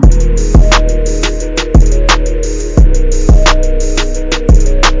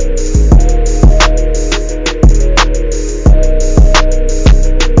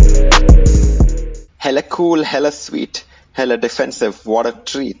cool, hella sweet, hella defensive, what a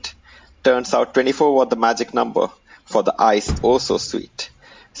treat. Turns out 24 was the magic number for the ice, oh so sweet.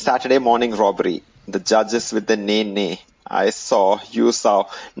 Saturday morning robbery, the judges with the nay nay. I saw, you saw,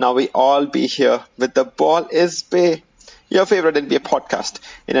 now we all be here with the ball is bay. Your favorite NBA podcast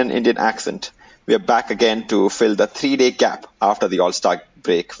in an Indian accent. We are back again to fill the 3 day gap after the All-Star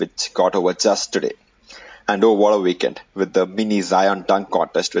break, which got over just today. And oh, what a weekend with the mini Zion dunk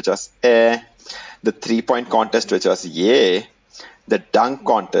contest, which was the 3 point contest, which was yay, the dunk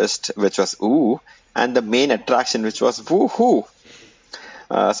contest, which was ooh, and the main attraction, which was woohoo.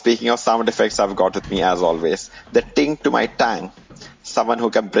 Speaking of sound effects, I've got with me, as always, the ting to my tang, someone who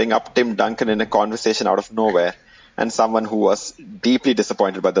can bring up Tim Duncan in a conversation out of nowhere, and someone who was deeply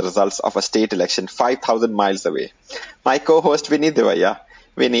disappointed by the results of a state election 5,000 miles away. My co-host Vineet Devaya.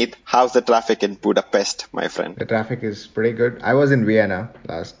 Vineet, how's the traffic in Budapest, my friend? The traffic is pretty good. I was in Vienna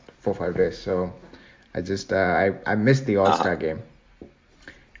last 4 5 days, so I missed the All Star game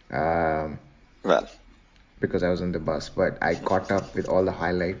um, Well, because I was on the bus. But I caught up with all the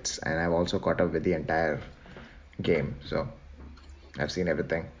highlights, and I've also caught up with the entire game. So I've seen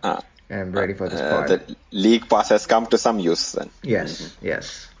everything, uh, and I'm ready for this pod. the league pass has come to some use then. Yes,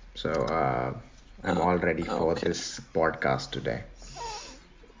 yes. So I'm all ready for Okay. this podcast today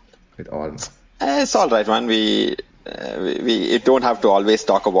with all. It's all right, man. We don't have to always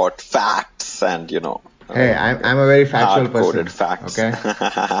talk about facts and Hey, I'm a very factual hard-coded person. facts. Okay,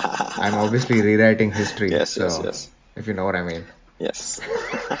 I'm obviously rewriting history, Yes, yes, so yes, if you know what I mean. yes.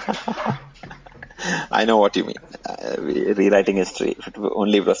 I know what you mean. Rewriting history. If it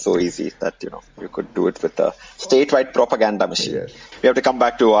only was so easy that you could do it with a statewide propaganda machine. Yes. We have to come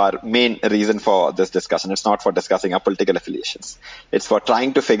back to our main reason for this discussion. It's not for discussing our political affiliations. It's for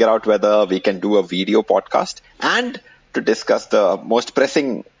trying to figure out whether we can do a video podcast and to discuss the most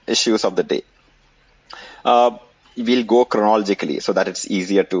pressing issues of the day. We'll go chronologically so that it's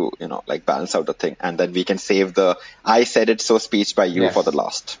easier to balance out the thing, and then we can save the "I said it so" speech by you for the Yes.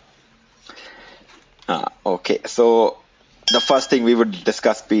 last. Okay, so the first thing we will be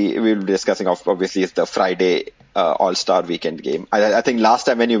discussing obviously is the Friday All-Star Weekend game. I think last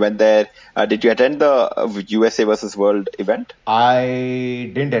time when you went there, did you attend the USA versus World event?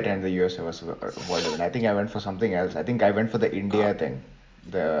 I didn't attend the USA versus World event. I think I went for something else. I think I went for the Uh, India thing,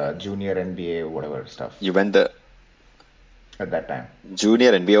 the junior NBA whatever stuff you went the at that time.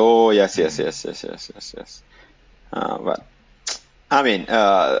 junior NBA. Oh, yes, yes, Hmm. yes, yes, yes, yes, yes. Well, I mean,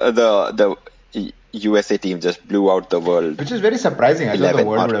 the USA team just blew out the world Which is very surprising. I thought the 11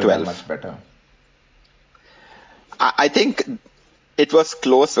 world or would have done 12. much better. I think it was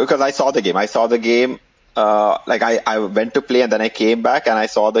close because I saw the game. I saw the game. I went to play and then I came back and I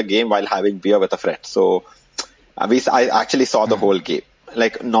saw the game while having beer with a friend. So I actually saw the Hmm. whole game,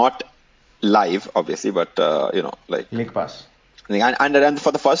 like not live, obviously, but League pass. and then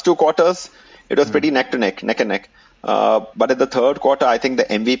for the first 2 quarters, it was Hmm. pretty neck and neck. But in the third quarter, I think the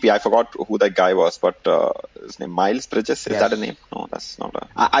MVP, I forgot who that guy was, but his name Miles Bridges. Is that a Yes. name? No, that's not a.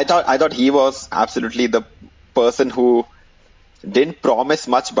 I thought he was absolutely the person who didn't promise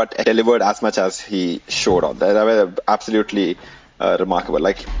much but delivered as much as he showed on. That was absolutely remarkable.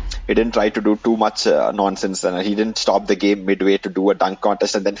 Like he didn't try to do too much nonsense, and he didn't stop the game midway to do a dunk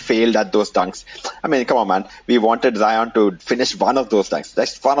contest and then failed at those dunks. I mean, come on, man. We wanted Zion to finish one of those dunks.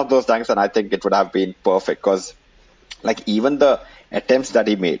 Just one of those dunks, and I think it would have been perfect because, like, even the attempts that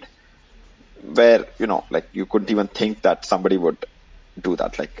he made, where like you couldn't even think that somebody would do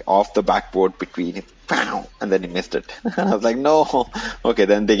that, like off the backboard between it, pow, and then he missed it. I was like, no, okay,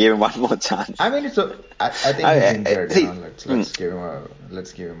 then they gave him one more chance. I mean, I think he's injured. See,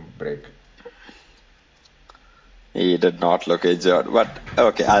 Let's give him a break. he did not look injured, but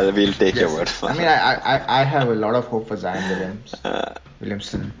okay, we'll take your Yes, word yes. for I mean, it. I have a lot of hope for Zion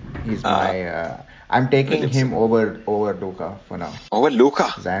Williamson. He's Uh, my. I'm taking him Williamson. over Luka for now. Oh, well,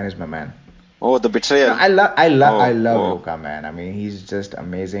 Luca. Zion is my man. Oh, the No, betrayal. I Oh, love oh. Luka, man. I mean, he's just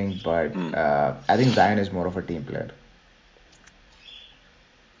amazing. But Hmm. I think Zion is more of a team player.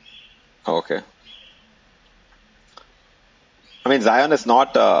 Okay. I mean, Zion is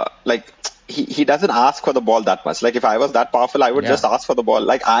not like he doesn't ask for the ball that much. Like if I was that powerful, I would Yeah, just ask for the ball.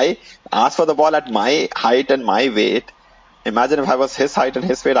 Like I ask for the ball at my height and my weight. Imagine if I was his height and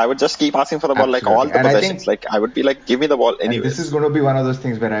his weight, I would just keep asking for the ball like all absolutely. the And I possessions. think, Like I would be like, give me the ball and this is anyways. going to be one of those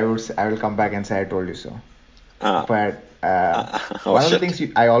things where I will come back and say I told you so. Uh, But oh one of the shit.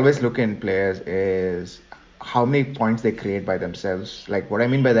 things I always look in players is how many points they create by themselves. Like what I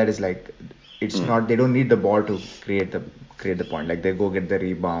mean by that is like it's Hmm. not they don't need the ball to create the point. Like they go get the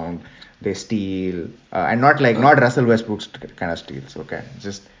rebound, they steal, and not like Uh, not Russell Westbrook's kind of steals. Okay,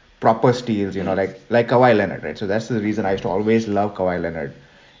 just proper steals, like Kawhi Leonard, right? So that's the reason I used to always love Kawhi Leonard,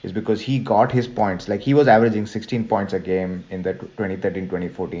 is because he got his points. Like he was averaging 16 points a game in the 2013,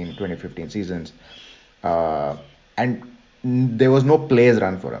 2014, 2015 seasons, and there was no plays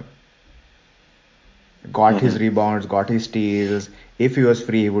run for him. Got his rebounds, got his steals. If he was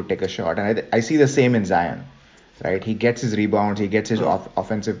free, he would take a shot. And I see the same in Zion, right? He gets his rebounds, he gets his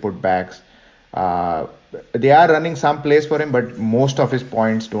offensive putbacks. They are running some plays for him, but most of his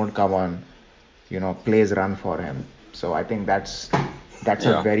points don't come on, plays run for him. So I think that's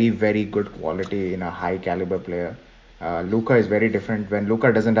a very, very good quality in a high caliber player. Luka is very different. When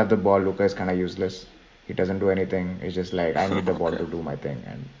Luka doesn't have the ball, Luka is kind of useless. He doesn't do anything. It's just like I need the ball to do my thing.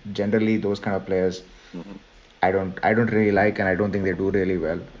 And generally, those kind of players, I don't really like, and I don't think they do really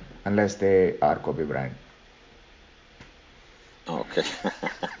well unless they are Kobe Bryant. Okay.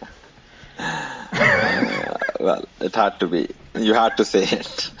 Well, it had to be. You had to say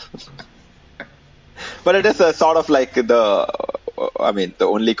it. But it is a sort of like the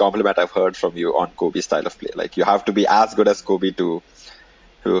only compliment I've heard from you on Kobe's style of play. Like you have to be as good as Kobe to.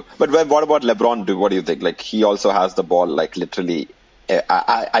 But what about LeBron? What do you think? Like he also has the ball, like literally.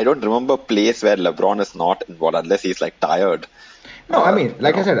 I don't remember plays where LeBron is not involved unless he's like tired. No, I mean,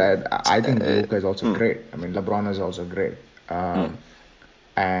 like I said, I think Luka is also great. I mean, LeBron is also great. And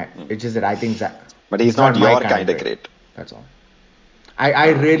it's just that I think that But he's not my your kind of great. That's all. I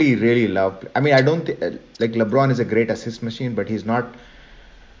really, really love. I mean, I don't think like LeBron is a great assist machine, but he's not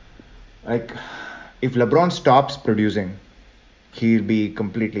like if LeBron stops producing, he'll be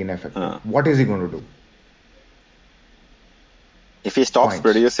completely ineffective. What is he going to do? If he stops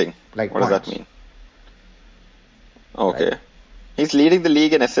producing, like what does that mean? Okay. Right. He's leading the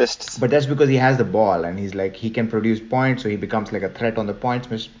league in assists. But that's because he has the ball and he's like he can produce points, so he becomes like a threat on the point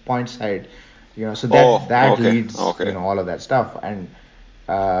side. So that leads all of that stuff. And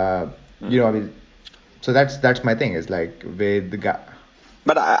I mean, so that's my thing. Is like with the guy.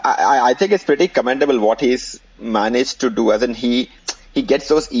 But I think it's pretty commendable what he's managed to do. As in he gets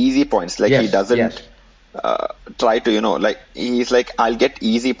those easy points. Like he doesn't try to like he's like I'll get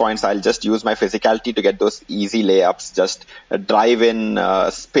easy points. I'll just use my physicality to get those easy layups. Just drive in,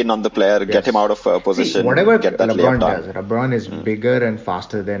 spin on the player, get him out of position. See, whatever get that LeBron does, LeBron is bigger and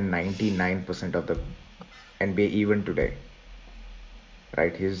faster than 99% of the NBA even today.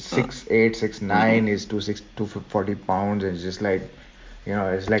 Right, he's 6'8", 6'9", he's 240 pounds, and it's just like,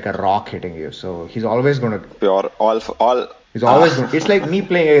 it's like a rock hitting you. So he's always gonna pure all. He's always going. It's like me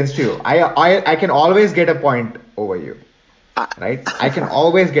playing against you. I can always get a point over you, right? I can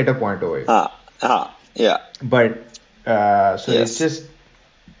always get a point over you. Yeah. But it's just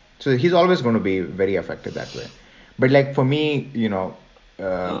so he's always going to be very effective that way. But like for me,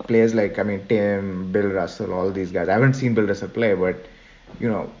 players like Tim, Bill Russell, all these guys. I haven't seen Bill Russell play, but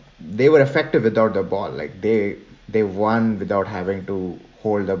they were effective without the ball. Like they won without having to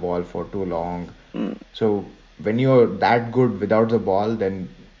hold the ball for too long. So when you're that good without the ball, then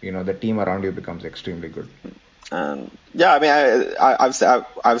the team around you becomes extremely good. Yeah, I mean,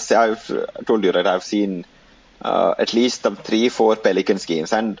 I've told you, right? I've seen at least some 3-4 Pelicans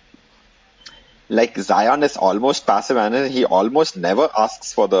games, and like Zion is almost passive, and he almost never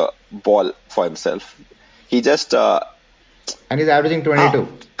asks for the ball for himself. He just and he's averaging 22.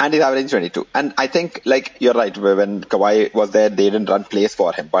 And he's averaging 22. And I think, like, you're right, when Kawhi was there, they didn't run plays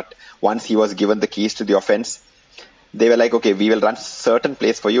for him. But once he was given the keys to the offense, they were like, okay, we will run certain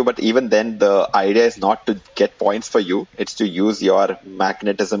plays for you. But even then, the idea is not to get points for you. It's to use your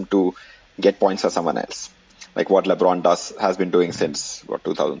magnetism to get points for someone else. Like what LeBron has been doing since,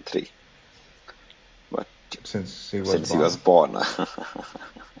 2003. But since he was born.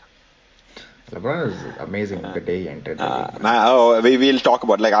 LeBron is amazing the day he entered the league. We will talk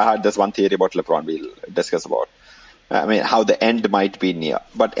about, like, I had this one theory about LeBron we'll discuss about. I mean, how the end might be near.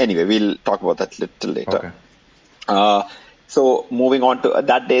 But anyway, we'll talk about that little later. Okay. So moving on to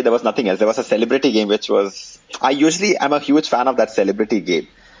that day, there was nothing else. There was a celebrity game, which was, I usually am a huge fan of that celebrity game.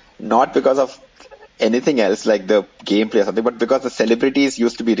 Not because of anything else like the gameplay or something, but because the celebrities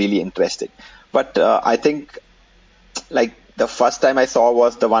used to be really interesting. But I think, like, the first time I saw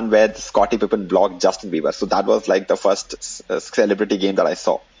was the one where Scottie Pippen blocked Justin Bieber. So that was like the first celebrity game that I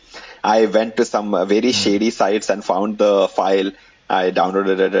saw. I went to some very shady sites and found the file. I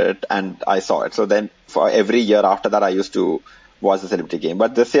downloaded it and I saw it. So then for every year after that, I used to watch the celebrity game.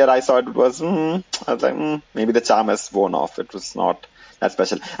 But this year I saw it was, I was like, maybe the charm has worn off. It was not that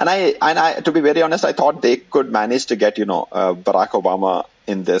special. And I, to be very honest, I thought they could manage to get, Barack Obama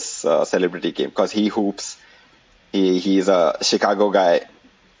in this celebrity game because he hoops. He's a Chicago guy.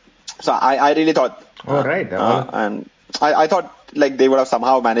 So I really thought. Oh, right. And I thought like they would have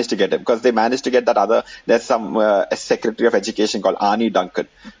somehow managed to get him because they managed to get that other. There's some a Secretary of Education called Arnie Duncan,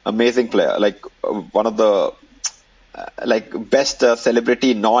 amazing player, like one of the like best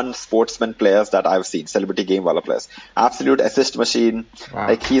celebrity non-sportsman players that I've seen, celebrity game wala players. Absolute assist machine. Wow.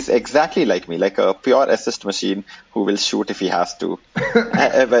 Like he's exactly like me, like a pure assist machine who will shoot if he has to.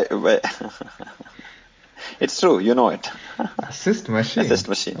 It's true, you know it. Assist machine. Assist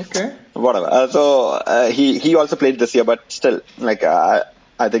machine. Okay. Whatever. He also played this year, but still, like I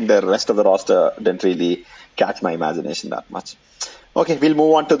think the rest of the roster didn't really catch my imagination that much. Okay, we'll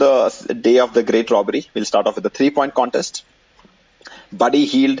move on to the day of the great robbery. We'll start off with the 3-point contest. Buddy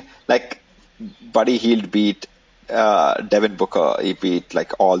Hield beat Devin Booker. He beat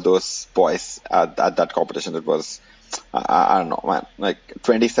like all those boys at that competition. It was I don't know, man, like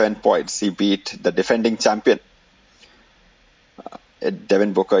 27 points. He beat the defending champion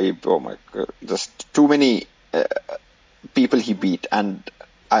Devin Booker. Oh my God, just too many people he beat, and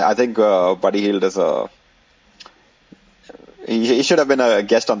I think Buddy Hield is he should have been a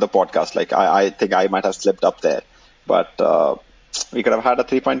guest on the podcast. Like I think I might have slipped up there, but we could have had a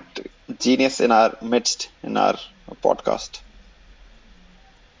 3-point genius in our midst in our podcast.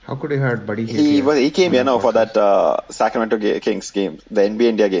 How could you hurt Buddy Hield here He came, on our for podcast? that Sacramento Kings game, the NBA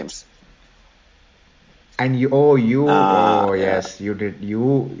India games. And Yeah. yes, you did.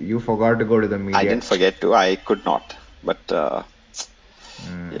 You forgot to go to the I media. didn't forget to. I could not, but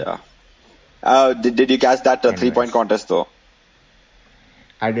yeah. Did you catch that 3-point Anyways, contest though?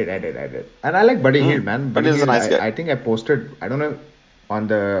 I did. And I like Buddy Hield, man. But Buddy he's a Hield, nice guy. I think I posted, I don't know, on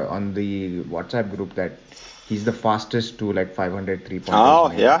the WhatsApp group that he's the fastest to like 500 3-pointers Oh,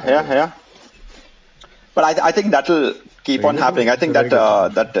 made yeah, yeah, ever. yeah. But I think that'll keep So on happening. I it's a think very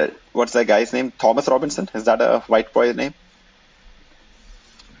good sign. what's that guy's name? Thomas Robinson? Is that a white boy name?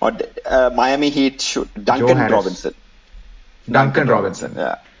 Or Miami Heat Joe Duncan Harris, Robinson. Duncan Robinson, Robinson,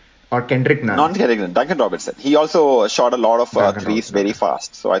 yeah. or Kendrick Not Nunn. Kendrick, Duncan Robinson. He also shot a lot of Duncan threes Robinson. very Okay.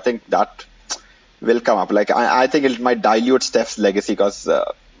 fast. So I think that will come up. Like I think it might dilute Steph's legacy because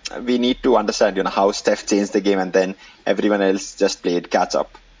we need to understand, how Steph changed the game and then everyone else just played catch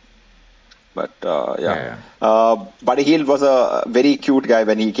up. But Yeah. Buddy Hield was a very cute guy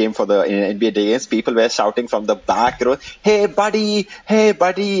when he came for the NBA Day games. People were shouting from the back row, hey buddy,"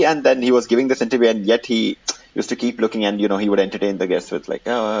 and then he was giving this interview, and yet he used to keep looking, and he would entertain the guests with like,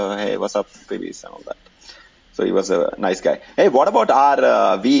 "Oh, hey, what's up, babies," and all that. So he was a nice guy. Hey, what about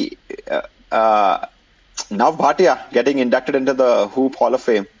our Nav Bhatia getting inducted into the Hoop Hall of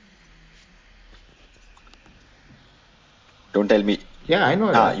Fame? Don't tell me. Yeah, I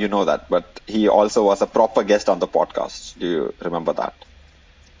know that. You know that, but he also was a proper guest on the podcast. Do you remember that?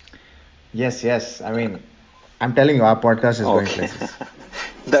 Yes. I mean, I'm telling you, our podcast is going Okay. places.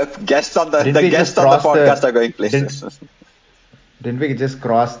 The guests on the Didn't we just guests on the cross podcast the are going places. didn't we just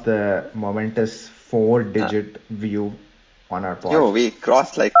cross the momentous 4-digit view on our pod? Yo, we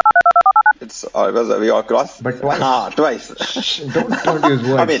crossed like we all crossed. But twice. Twice. Shh, don't use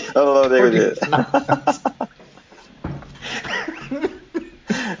words. I mean, Don't use numbers.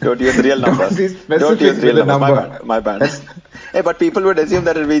 don't use real numbers. Don't be Don't specific use real with the numbers. number. My bad. That's Hey, but people would assume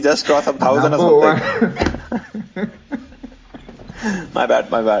that we just crossed 1,000 or number something. one. My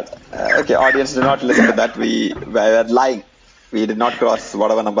bad. Okay, audience, do not listen to that. We were lying. We did not cross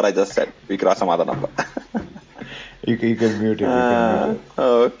whatever number I just said. We crossed some other number. You can mute it.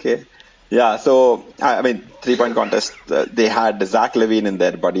 Okay. Yeah, so, I mean, 3-point contest, they had Zach LaVine in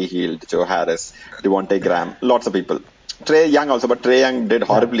there, Buddy Hield, Joe Harris, Devontae Graham, lots of people. Trae Young also, but Trae Young did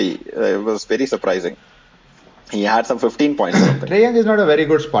horribly. It was very surprising. He had some 15 points or something. Trae Young is not a very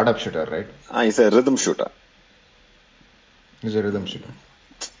good spot-up shooter, right? He's a rhythm shooter. He's a rhythm shooter.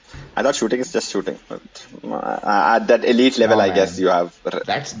 I thought shooting is just shooting. But, at that elite level, No, I guess man. you have.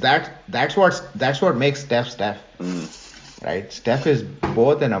 That's what makes Steph. Right? Steph is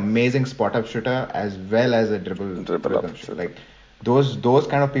both an amazing spot-up shooter as well as a dribble Dribble rhythm up shooter. shooter. Like those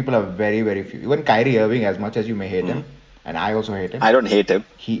kind of people are very, very few. Even Kyrie Irving, as much as you may hate him, and I also hate him, I don't hate him.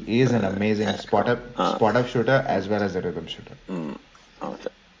 he is an amazing spot-up shooter as well as a rhythm shooter. Okay.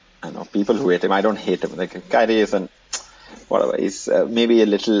 I know people who hate him. I don't hate him. Like Kyrie is whatever. He's maybe a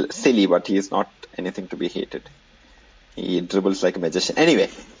little silly, but he is not anything to be hated. He dribbles like a magician.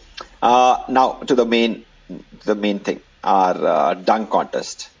 Anyway, now to the main thing, our dunk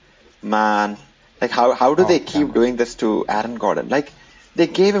contest. Man, like how do they keep Dunk. doing this to Aaron Gordon? Like they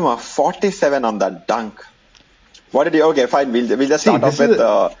gave him a 47 on that dunk. What did you? Okay, fine. We'll just start off with.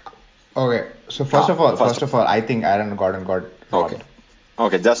 Okay, so first of all, I think Aaron Gordon got robbed.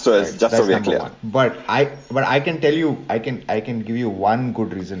 Okay, just so Right, that's we are number clear. one. But I can tell you, I can give you one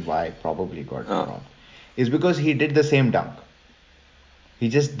good reason why I probably got robbed. is because he did the same dunk. He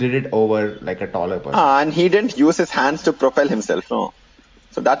just did it over like a taller person. And he didn't use his hands to propel himself, no.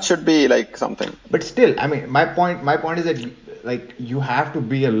 So that should be like something. But still, I mean, my point is that like you have to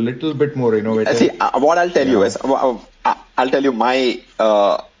be a little bit more See, innovative, what I'll tell you you know. is, I'll tell you my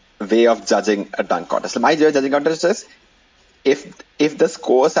way of judging a dunk contest. My way of judging contest is, if the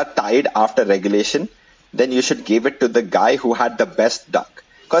scores are tied after regulation, then you should give it to the guy who had the best dunk.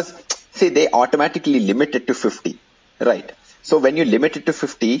 Because see, they automatically limit it to 50, right? So when you limit it to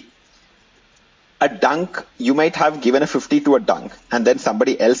 50, a dunk, you might have given a 50 to a dunk, and then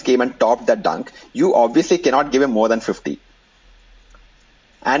somebody else came and topped that dunk. You obviously cannot give him more than 50.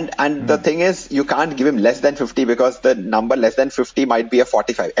 And the thing is, you can't give him less than 50 because the number less than 50 might be a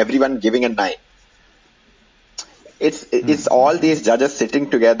 45. Everyone giving a 9. It's all these judges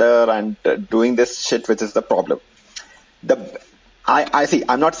sitting together and doing this shit, which is the problem. The I see.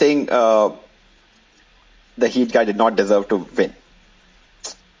 I'm not saying the Heat guy did not deserve to win.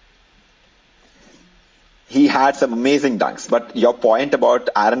 He had some amazing dunks, but your point about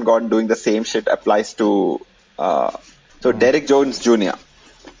Aaron Gordon doing the same shit applies to Derrick Jones Jr.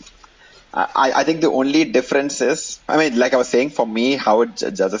 I think the only difference is, I mean, like I was saying, for me, how it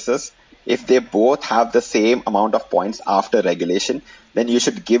judges is, if they both have the same amount of points after regulation, then you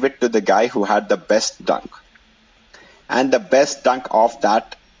should give it to the guy who had the best dunk. And the best dunk of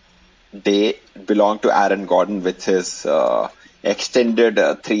that day belonged to Aaron Gordon with his extended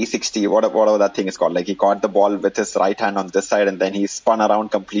 360, whatever that thing is called. Like, he caught the ball with his right hand on this side, and then he spun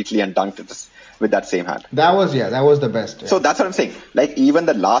around completely and dunked it with that same hand. That was the best. Yeah. So that's what I'm saying. Like, even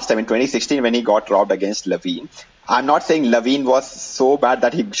the last time in 2016 when he got robbed against Levine, I'm not saying Levine was so bad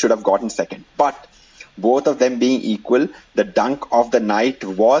that he should have gotten second, but both of them being equal, the dunk of the night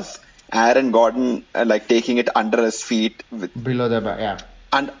was Aaron Gordon like taking it under his feet Below the back, yeah.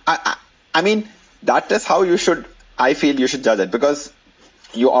 And I mean, that is how I feel you should judge it, because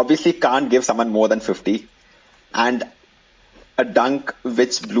you obviously can't give someone more than 50, and a dunk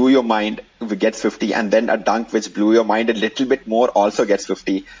which blew your mind gets 50, and then a dunk which blew your mind a little bit more also gets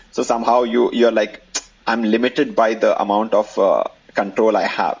 50. So somehow you're like, I'm limited by the amount of control I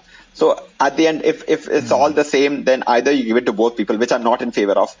have. So at the end, if it's all the same, then either you give it to both people, which I'm not in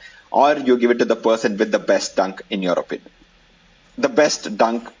favor of, or you give it to the person with the best dunk, in your opinion. The best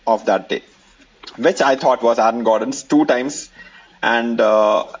dunk of that day, which I thought was Aaron Gordon's 2 times. And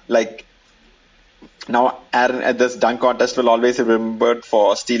like, now Aaron at this dunk contest will always be remembered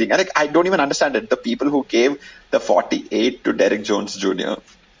for stealing. And I don't even understand it. The people who gave the 48 to Derrick Jones Jr.,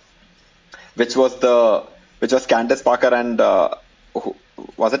 which was Candace Parker and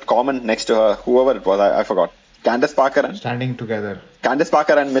was it Common next to her? Whoever it was, I forgot. Candace Parker and Standing together. Candace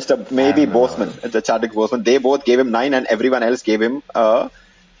Parker and Mr. maybe Boseman, the Chadwick Boseman, they both gave him 9 and everyone else gave him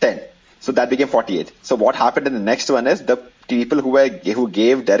 10. So that became 48. So what happened in the next one is, the people who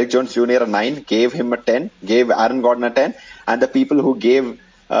gave Derrick Jones Jr. a 9 gave him a 10, gave Aaron Gordon a 10, and the people who gave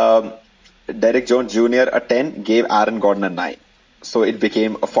Derrick Jones Jr. a 10 gave Aaron Gordon a 9. So it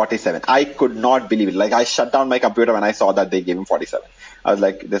became a 47. I could not believe it. Like, I shut down my computer when I saw that they gave him 47. I was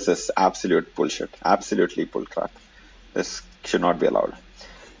like, this is absolute bullshit. Absolutely bullcrap. This should not be allowed.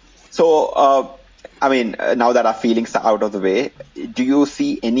 So, I mean, now that our feelings are out of the way, do you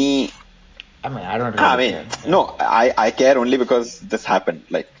see any? I mean, I don't I really mean, care. Yeah. no, I care only because this happened.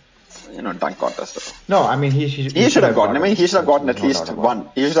 Like, dunk contest. No, I mean, he Should have gotten. I mean, he should have gotten There's at no doubt least about one.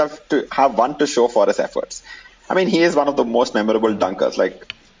 He should have one to show for his efforts. I mean, he is one of the most memorable dunkers.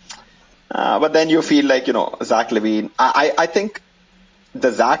 Like, but then you feel like, Zach LaVine. I think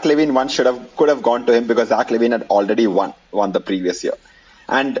the Zach LaVine one could have gone to him, because Zach LaVine had already won the previous year,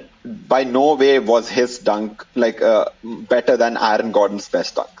 and by no way was his dunk like better than Aaron Gordon's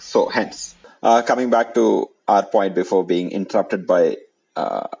best dunk. So hence, coming back to our point before being interrupted by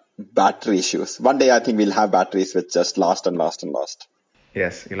battery issues. One day I think we'll have batteries which just last and last and last.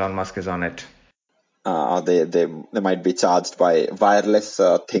 Yes, Elon Musk is on it. They might be charged by wireless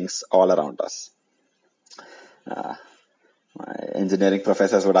things all around us. My engineering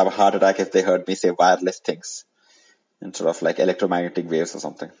professors would have a heart attack if they heard me say wireless things instead of like electromagnetic waves or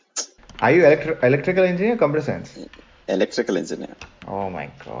something. Are you electrical engineer or computer science? Electrical engineer. Oh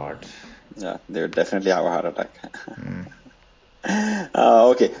my God. Yeah, they would definitely have a heart attack.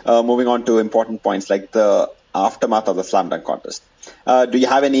 Okay, moving on to important points like the aftermath of the slam dunk contest. Do you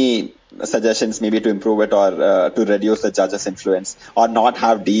have any suggestions maybe to improve it, or to reduce the judges' influence, or not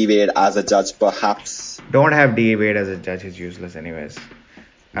have D Wade as a judge perhaps? Don't have D Wade as a judge. He's useless anyways.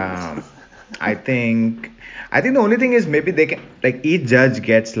 I think the only thing is, maybe they can, like, each judge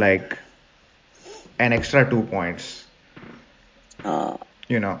gets like an extra 2 points.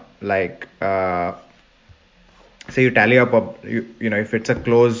 Like say you tally up, if it's a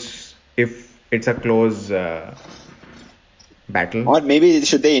close battle. Or maybe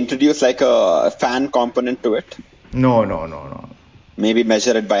should they introduce like a fan component to it? No, no, no, no, Maybe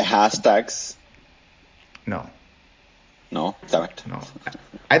measure it by hashtags? no, No, damn it. no.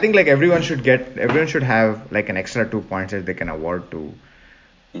 I think like everyone should have like an extra 2 points that they can award to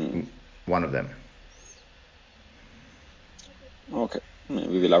one of them. Okay.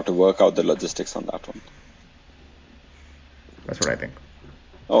 Maybe we'll have to work out the logistics on that one. That's what I think.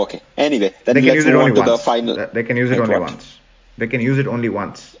 Okay. Anyway, then They can let's use it move only on to the once. final. They can use it Like only what? once. They can use it only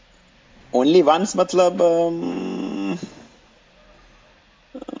once. Only once, matlab.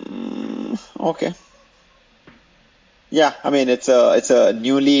 Okay. Yeah, I mean it's a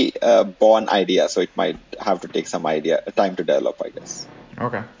newly born idea, so it might have to take some time to develop, I guess.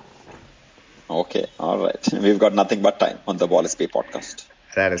 Okay. Okay, all right. We've got nothing but time on the Ball is Pay podcast.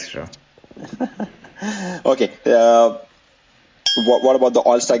 That is true. Okay. What about the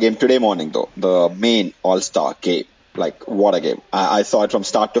All-Star game today morning, though? The main All-Star game. Like, what a game. I saw it from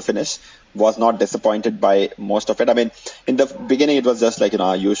start to finish. Was not disappointed by most of it. I mean, in the beginning, it was just like,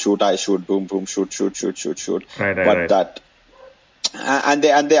 you shoot, I shoot, boom, boom, shoot, shoot, shoot, shoot, shoot. Right, But right.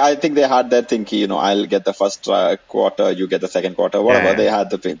 I think they had their thinking, I'll get the first quarter, you get the second quarter, whatever. Yeah. They had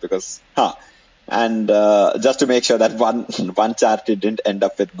the thing because, and just to make sure that one charity didn't end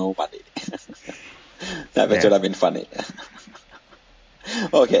up with no money. That which would have been funny.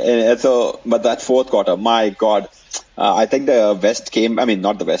 Okay, but that fourth quarter, my God, I think the West I mean,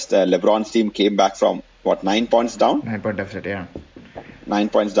 not the West, LeBron's team came back from, 9 points down? 9 point deficit, yeah. 9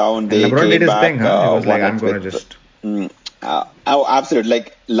 points down, And they LeBron did came his thing, back, huh? He was like, won I'm it gonna with, just. absolutely,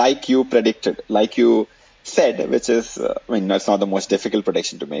 like you predicted, like you said, which is, I mean, it's not the most difficult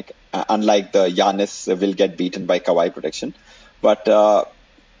prediction to make, unlike the Giannis will get beaten by Kawhi prediction. But,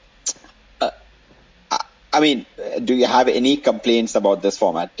 I mean, do you have any complaints about this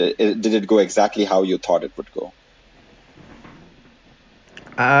format? Did it go exactly how you thought it would go?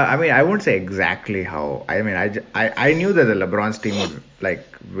 I mean, I won't say exactly how. I mean, I knew that the LeBron's team would like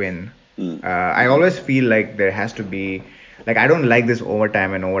win. I always feel like there has to be like I don't like this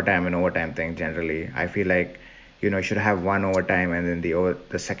overtime and overtime and overtime thing generally. I feel like you should have one overtime and then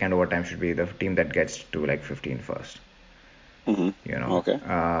the second overtime should be the team that gets to like 15 first. Okay.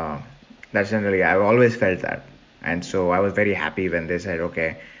 That's generally I've always felt that, and so I was very happy when they said,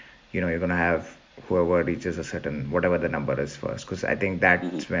 okay, you're gonna have whoever reaches a certain whatever the number is first, because I think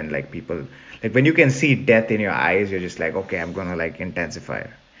that's when like people like when you can see death in your eyes, you're just like, okay, I'm gonna like intensify.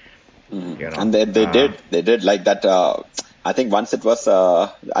 And they did like that. I think once it was,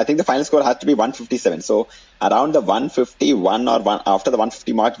 I think the final score had to be 157. So around the 151 or after the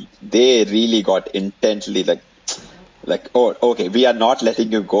 150 mark, they really got intensely like, oh, okay, we are not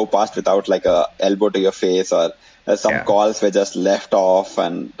letting you go past without like a elbow to your face, or some Yeah. calls were just left off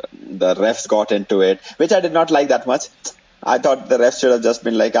and the refs got into it, which I did not like that much. I thought the refs should have just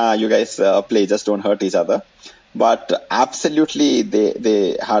been like, you guys play, just don't hurt each other. But absolutely,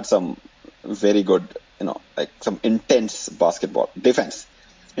 they had some very good, like some intense basketball defense.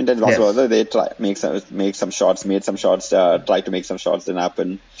 Intense basketball. Yes. They make some shots, made some shots, tried to make some shots, didn't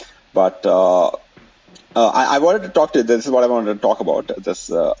happen. But I wanted to talk to you. This is what I wanted to talk about.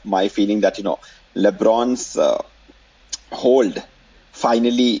 This my feeling that LeBron's hold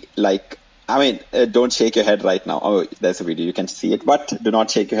finally, like, I mean, don't shake your head right now. Oh, there's a video, you can see it, but do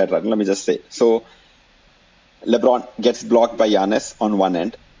not shake your head right now. Let me just say. So LeBron gets blocked by Giannis on one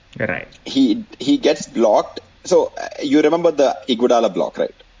end. Right. He gets blocked. So you remember the Iguodala block,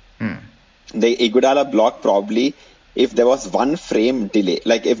 right? The Iguodala block, probably if there was one frame delay,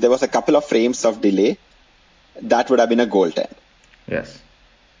 like if there was a couple of frames of delay, that would have been a goaltend. Yes.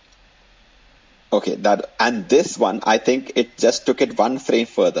 Okay, and this one, I think it just took it one frame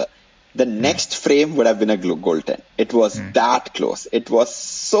further. The next frame would have been a goaltend. It was that close. It was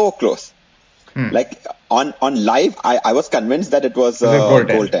so close. Like on live, I was convinced that it was It was a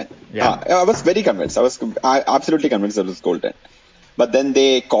goaltend. Yeah. I was very convinced. I absolutely convinced that it was goaltend. But then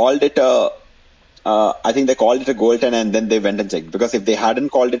they called it I think they called it a goaltend, and then they went and checked, because if they hadn't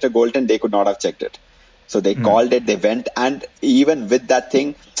called it a goaltend, they could not have checked it. So they called it, they went, and even with that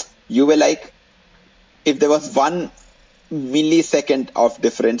thing, you were like, if there was 1 millisecond of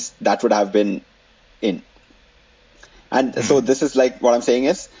difference, that would have been in. And so this is like, what I'm saying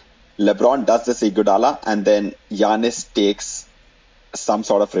is, LeBron does this Iguodala, and then Giannis takes some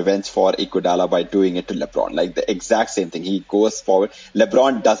sort of revenge for Iguodala by doing it to LeBron. Like the exact same thing. He goes forward.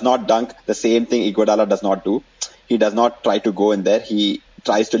 LeBron does not dunk. The same thing Iguodala does not do. He does not try to go in there. He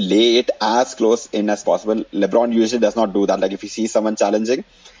tries to lay it as close in as possible. LeBron usually does not do that. Like if he sees someone challenging,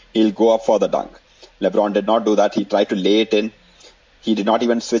 he'll go up for the dunk. LeBron did not do that. He tried to lay it in. He did not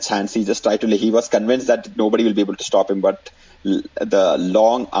even switch hands. He just tried to lay. He was convinced that nobody will be able to stop him, but the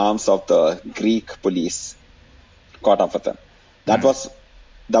long arms of the Greek police caught up with him. That was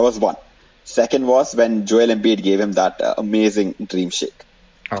one. Second was when Joel Embiid gave him that amazing dream shake.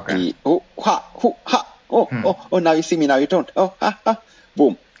 Okay. Now you see me, now you don't. Oh, ha, ha.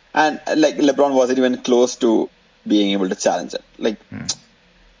 Boom. And like LeBron wasn't even close to being able to challenge it.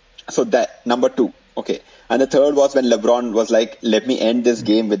 So that number two. Okay. And the third was when LeBron was like, let me end this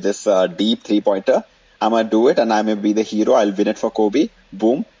game with this deep 3-pointer. I'm going to do it and I'm going to be the hero. I'll win it for Kobe.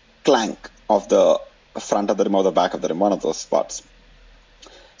 Boom. Clank of the front of the rim or the back of the rim. One of those spots.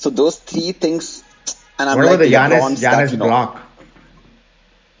 So those three things. And I'm What like, about the LeBron's Giannis block?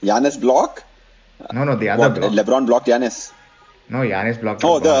 Giannis block? No, the other block. LeBron blocked Giannis. No, Giannis blocked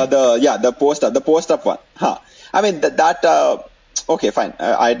Oh, LeBron. the post up one. Huh. I mean okay, fine.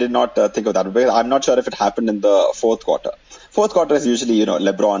 I did not think of that because I'm not sure if it happened in the fourth quarter. Fourth quarter is usually,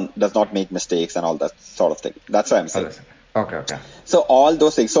 LeBron does not make mistakes and all that sort of thing. That's why I'm saying. Okay. So all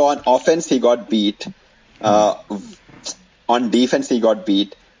those things. So on offense he got beat. On defense he got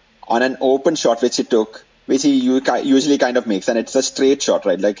beat. On an open shot which he took, which he usually kind of makes, and it's a straight shot,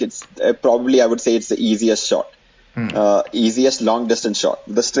 right? Like it's probably I would say it's the easiest shot. Easiest long distance shot,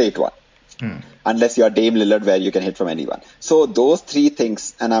 the straight one. Unless you're Dame Lillard where you can hit from anyone. So those three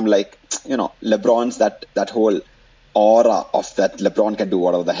things, and I'm like, LeBron's that whole aura of that LeBron can do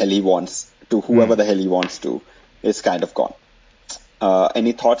whatever the hell he wants to whoever the hell he wants to is kind of gone.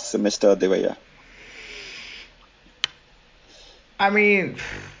 Any thoughts, Mr. Devaya? I mean,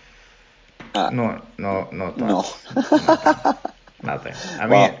 no thoughts. No. Nothing. I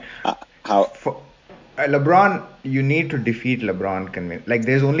mean, How? for LeBron, you need to defeat LeBron Like,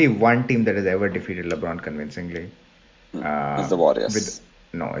 there's only one team that has ever defeated LeBron convincingly. Is the Warriors? It's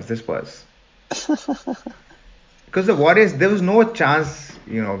the Spurs. Because the Warriors, there was no chance,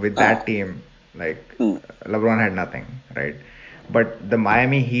 with that team. Like, LeBron had nothing, right? But the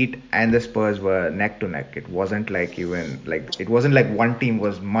Miami Heat and the Spurs were neck to neck. It wasn't like one team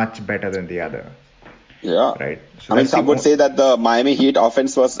was much better than the other. Yeah. Right. So I mean, some would say that the Miami Heat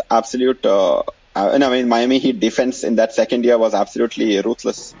offense was absolute. Miami Heat defense in that second year was absolutely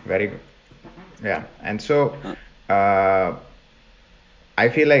ruthless. Very good. Yeah. And so, I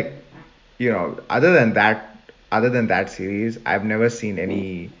feel like, other than that series, I've never seen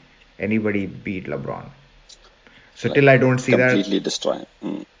anybody beat LeBron. So till I don't see completely that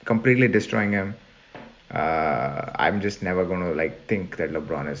completely destroying him, I'm just never gonna think that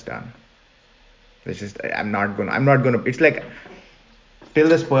LeBron is done. It's just I'm not gonna. It's like till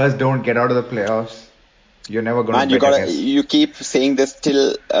the Spurs don't get out of the playoffs, you're never gonna bet against. You keep saying this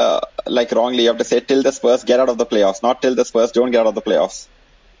till wrongly. You have to say till the Spurs get out of the playoffs, not till the Spurs don't get out of the playoffs.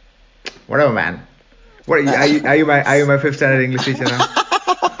 Whatever, man. What are you my fifth standard English teacher now?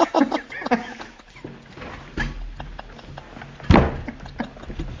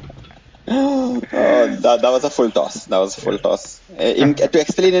 That was a full toss. That was a full toss. To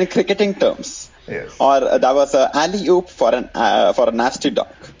explain in cricketing terms. Yes. Or that was an alley-oop for a nasty dunk.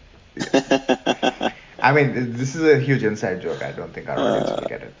 I mean, this is a huge inside joke. I don't think our audience will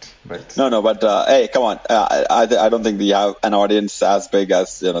get it. But no. But hey, come on. I don't think we have an audience as big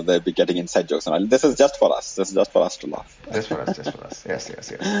as they'll be getting inside jokes. This is just for us. This is just for us to laugh. Just for us.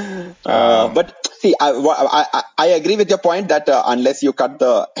 Yes. But see, I agree with your point that unless you cut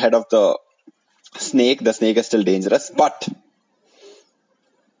the head of the snake is still dangerous. But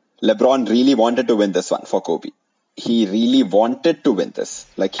LeBron really wanted to win this one for Kobe. He really wanted to win this.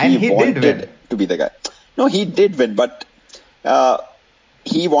 He wanted to be the guy. No, he did win, but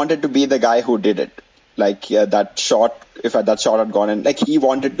he wanted to be the guy who did it. That shot, if that shot had gone in, he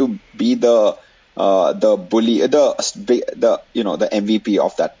wanted to be the bully, the MVP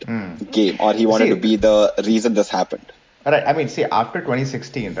of that game, or he wanted to be the reason this happened. Right. I mean, see, after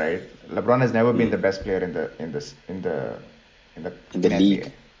 2016, right, LeBron has never been the best player in the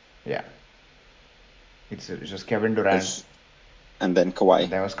league. Yeah. It's just Kevin Durant. And then Kawhi.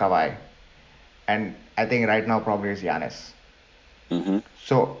 There was Kawhi. And I think right now probably is Giannis. Mm-hmm.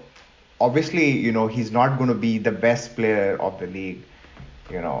 So, obviously, he's not going to be the best player of the league,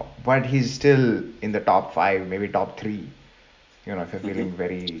 but he's still in the top 5, maybe top 3, if you're feeling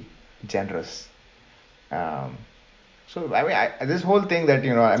very generous. So, I mean, this whole thing that,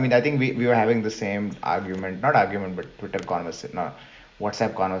 I think we were having the same argument, not argument, but Twitter conversation, no,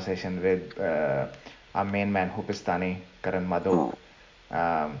 WhatsApp conversation with our main man, Hupistani, Karan Madhu,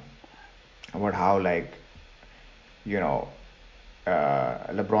 about how,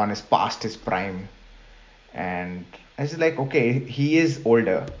 LeBron is past his prime. And it's like, okay, he is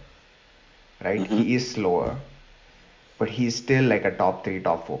older, right? Mm-hmm. He is slower, but he's still like a top 3,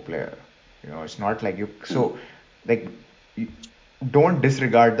 top 4 player. It's not like you. So, like, you don't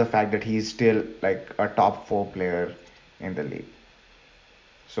disregard the fact that he's still like a top 4 player in the league.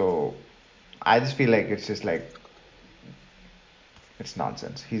 So, I just feel like it's just like it's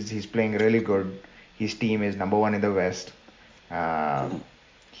nonsense. He's playing really good. His team is number 1 in the West. Um,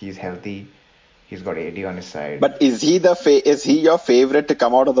 he's healthy. He's got AD on his side. But is he your favorite to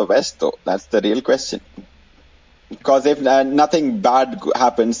come out of the West though? That's the real question. Because if nothing bad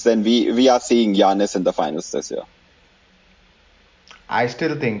happens, then we are seeing Giannis in the finals this year. I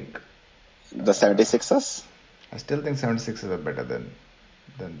still think The uh, 76ers? I still think 76ers are better than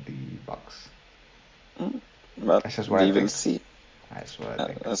the Bucks. Well, That's just what I we will think. see. That's what I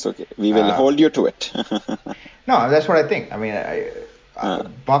think. That's okay. We will Uh, hold you to it. no, that's what I think. I mean, uh,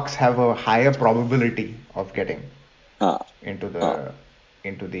 Bucks have a higher probability of getting uh, into uh,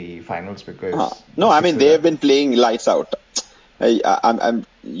 the finals because no, the I mean Sixers they are. have been playing lights out.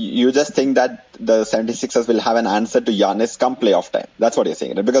 You just think that the 76ers will have an answer to Giannis come playoff time. That's what you're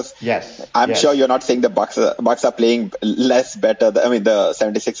saying, right? Because Yes, I'm sure yes, you're not saying the Bucks are playing less better. I mean, the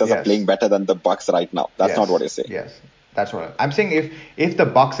 76ers are playing yes, better than the Bucks right now. That's not what yes, you're saying. yes. That's what I'm saying. If the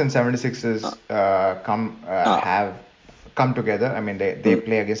Bucks and Uh, 76ers uh, have come together, I mean they mm,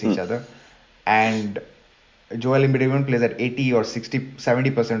 play against each mm, other, and Joel Embiid even plays at 80 or 60,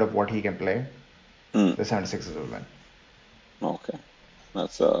 70% of what he can play, mm. the 76ers will win. Okay,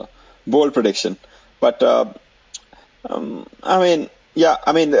 that's a bold prediction. But I mean, yeah,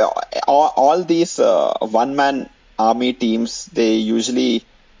 I mean, all these one-man army teams, they usually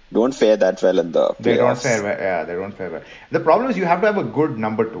don't fare that well in the They don't fare playoffs. well. Yeah, they don't fare well. The problem is you have to have a good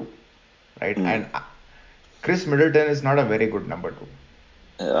number two, right? Mm, And Chris Middleton is not a very good number two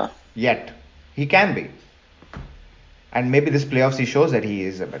yeah. yet. He can be, and maybe this playoffs he shows that he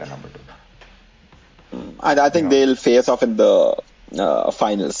is a better number two. I You think know, they'll face off in the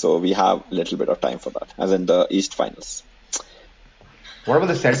finals, so we have a little bit of time for that, as in the East finals. what about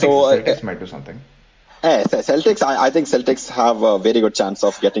the Celtics? So, The Celtics might do something. Celtics, I think Celtics have a very good chance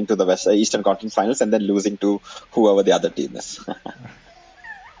of getting to the Eastern Conference Finals and then losing to whoever the other team is.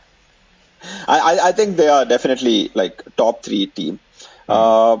 I think they are definitely like top 3 team Hmm.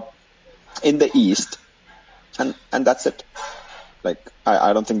 uh, in the East, and that's it. Like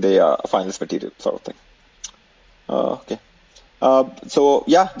I don't think they are a finals material sort of thing. Okay. So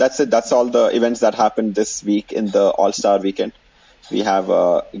yeah, that's it. That's all the events that happened this week in the All-Star weekend. We have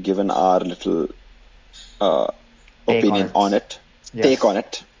given our little uh, Take on opinion on it. it, take Yes, on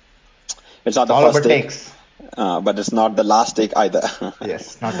it. It's not it's the all first about take, takes. but it's not the last take either.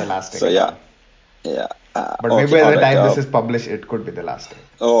 Yes, not the last take So at yeah, all. yeah. But maybe Okay, by all the right. time this is published, it could be the last take.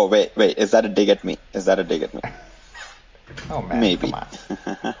 Oh wait. Is that a dig at me? Is that a dig at me? Oh man, come Maybe. on.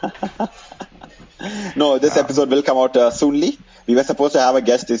 No, this Uh, episode will come out soonly. We were supposed to have a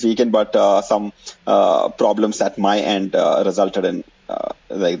guest this weekend, but some problems at my end resulted in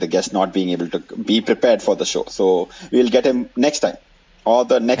like the guest not being able to be prepared for the show. So we'll get him next time, or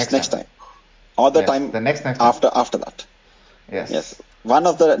the next next next time. time, or the Yes, time the next time. after that. Yes, Yes, one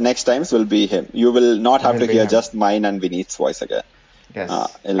of the next times will be him. You will not have will to be hear him. just mine and Vineet's voice again. Yes. I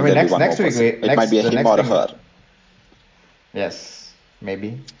mean, There'll be next one more next week, person. It might be a the him next or a thing. her. Yes,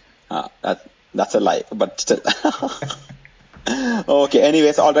 maybe. That's a lie, but still. Okay.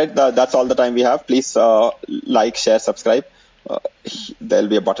 Anyways, all right. That's all the time we have. Please like, share, subscribe. Uh, there'll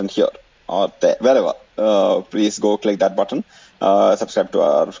be a button here or there, wherever. Please go click that button. Subscribe to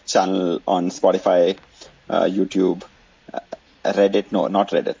our channel on Spotify, YouTube, Reddit. No, not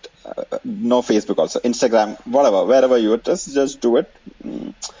Reddit. No, Facebook also. Instagram, whatever. Wherever you it is, just do it.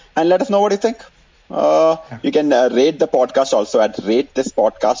 And let us know what you think. Yeah. You can rate the podcast also at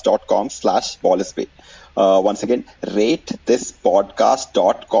ratethispodcast.com/ballisbay. Once again,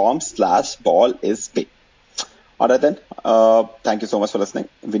 ratethispodcast.com/ballisbay. All right then. Thank you so much for listening.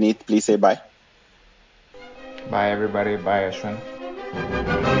 Vineet, please say bye. Bye everybody. Bye Ashwin.